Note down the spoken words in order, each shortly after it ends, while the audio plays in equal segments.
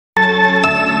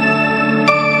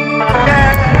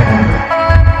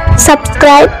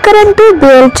Subscribe करंतु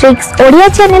bell tricks Odia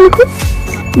channel को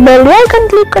bell icon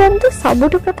click करंतु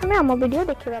सबुठ प्रथमे हम वीडियो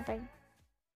देखिबा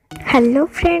पाई। हेलो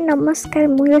फ्रेंड नमस्कार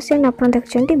मुझे अपन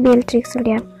देखते बेल ट्रिक्स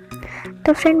ओडिया।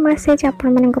 तो फ्रेंड मैसेज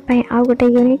आपण आउ गोटे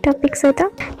यूनिक टॉपिक सहित।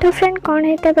 तो फ्रेंड कौन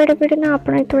है बेड़े बेड़े ना आप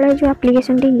जो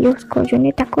एप्लिकेशन यूज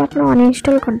कर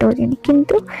अनइंस्टॉल कर दौरान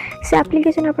किंतु से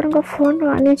एप्लिकेशन आपण फोन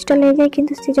अनइंस्टॉल हो जाए कि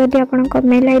जदि आप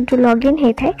मेल आईडी लॉगिन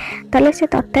होता है ताले से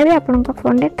तथा भी आपण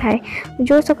फोन में थाए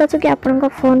जो सकाशु कि आपण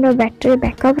फोन बैटरी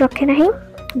बैकअप रखे ना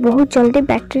बहुत जल्दी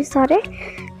बैटरी सरे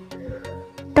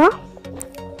तो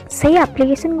सही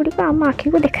एप्लिकेशन गुड़ी को आम आखि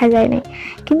को देखा जाए ना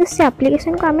कि से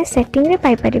एप्लिकेशन को आम सेटिंग रे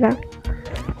पाई परिबा।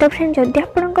 तो फ्रेंड जदि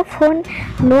आपन फोन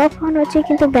नुआ फोन अच्छे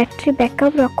कि बैटरी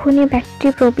बैकअप रखुनी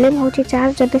बैटरी प्रोब्लेम हो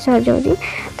चार्ज जब सर्ज हो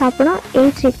तो आप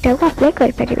ट्रिकटा को अप्लाई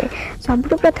करेंगे। सब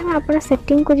प्रथम आप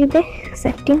सेटिंग को जी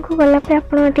सेटिंग को गलापर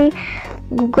आप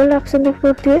गूगल ऑप्शन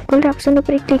देखिए गूगल ऑप्शन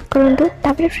पर क्लिक करूँ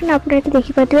फ्रेंड आप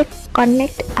देखिए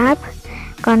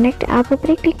कनेक्ट ऐप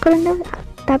पर क्लिक करूँ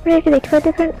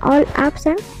देखिए friend all apps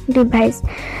and device.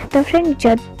 तो फ्रेंड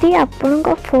जदि आपण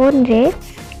फोन रे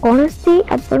कौन सी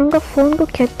आपण फोन को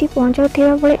क्षति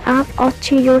पहुँचाऊा भाई आप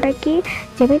अच्छी जोटा कि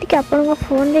जमीक कि आपण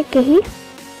फोन रे कहीं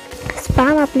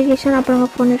स्पैम एप्लिकेशन आपण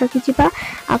फोन में रखी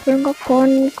आपण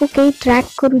फोन को कहीं ट्रैक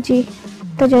करुच्ची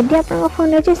तो जदि आपण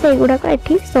फोन अच्छे से गुड़ाक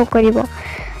ये शो कर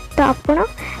तो आप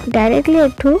डायरेक्टली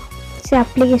एठू से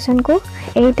एप्लिकेशन को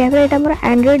यही टाइप यहाँ मोर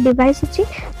एंड्रॉइड डिवाइस अच्छी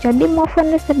जदि मो फोन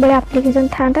में से बड़े एप्लिकेशन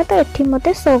था तो ये मत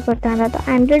शो करता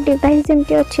तो एंड्रॉइड डिवाइस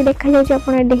जमी अच्छी देखा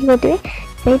जाए देखिए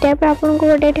से टाइप आपको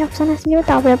गोटे ऑप्शन आसो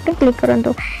आप क्लिक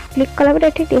करूँ क्लिक कलापर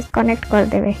ये डिस्कनेक्ट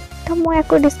करदे तो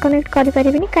मुझे डिस्कनेक्ट करें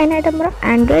कहीं यहाँ मोर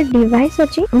एंड्रॉइड डिवाइस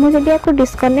अच्छी मुझे आपको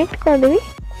डिस्कनेक्ट करदेवी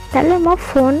ताले मो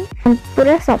फोन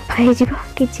पूरा सफा हो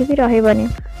किसी भी रही।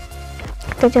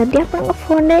 तो जदि आप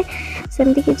फोन में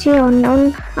सेमती किसी अननोन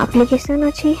एप्लिकेशन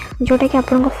अच्छी जोटा कि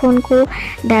आपण फोन को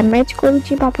डैमेज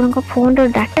करुच्ची फोन रो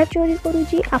डाटा चोरी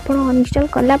करुच्ची आप अनइंस्टॉल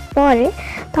कला परे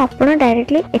तो आप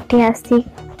डायरेक्टली एटी आसी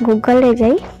गूगल रे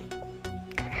जाई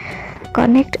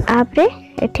कनेक्ट ऐप रे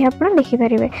एठी आपण देखि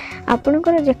परिबे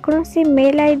आपनकर जेकोसी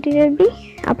मेल आईडी रे भी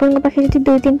आपन पाखे जति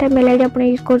 2-3टा मेल आईडी आपण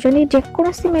यूज करजनी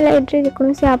जेकोसी मेल आईडी रे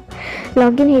जेकोसी आप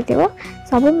लॉगिन हेतेबो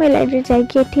सब मेल आईडी रे जाई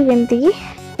कि एठी जेमति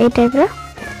कि ए टाइप रा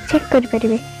चेक कर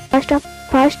परिबे।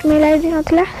 फर्स्ट मेल आईडी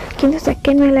नथला किंतु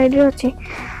सेकंड मेल आईडी अच्छे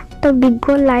तो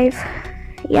बिगो लाइफ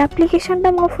ये एप्लिकेशन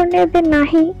ता मो फोन रे बे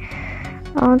नाही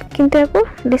किंतु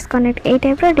आपको डिस्कनेक्ट ए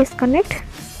टाइप रा डिस्कनेक्ट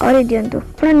कर दिंतु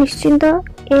आप निश्चिंत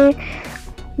ए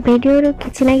वीडियो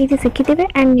किसी ना कि शिखिथे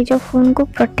एंड निज फोन को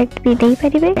प्रोटेक्ट भी दे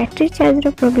पारे। बैटरी चार्ज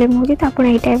प्रोब्लेम हो तो आप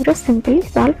टाइप सिंपली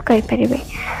सॉल्व करेंगे।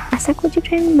 आशा करूँ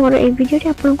फ्रेंड मोर ये वीडियो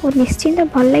आपको निश्चिंत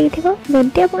भल लगी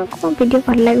जदि आपको मो वीडियो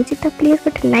भल लगी तो प्लीज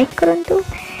गोटे लाइक करूँ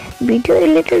वीडियो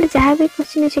रिलेटेड जहाँ भी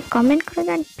क्वेश्चन अच्छे कमेंट करूँ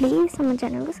एंड प्लीज हम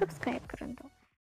चैनल को सब्सक्राइब करूँ।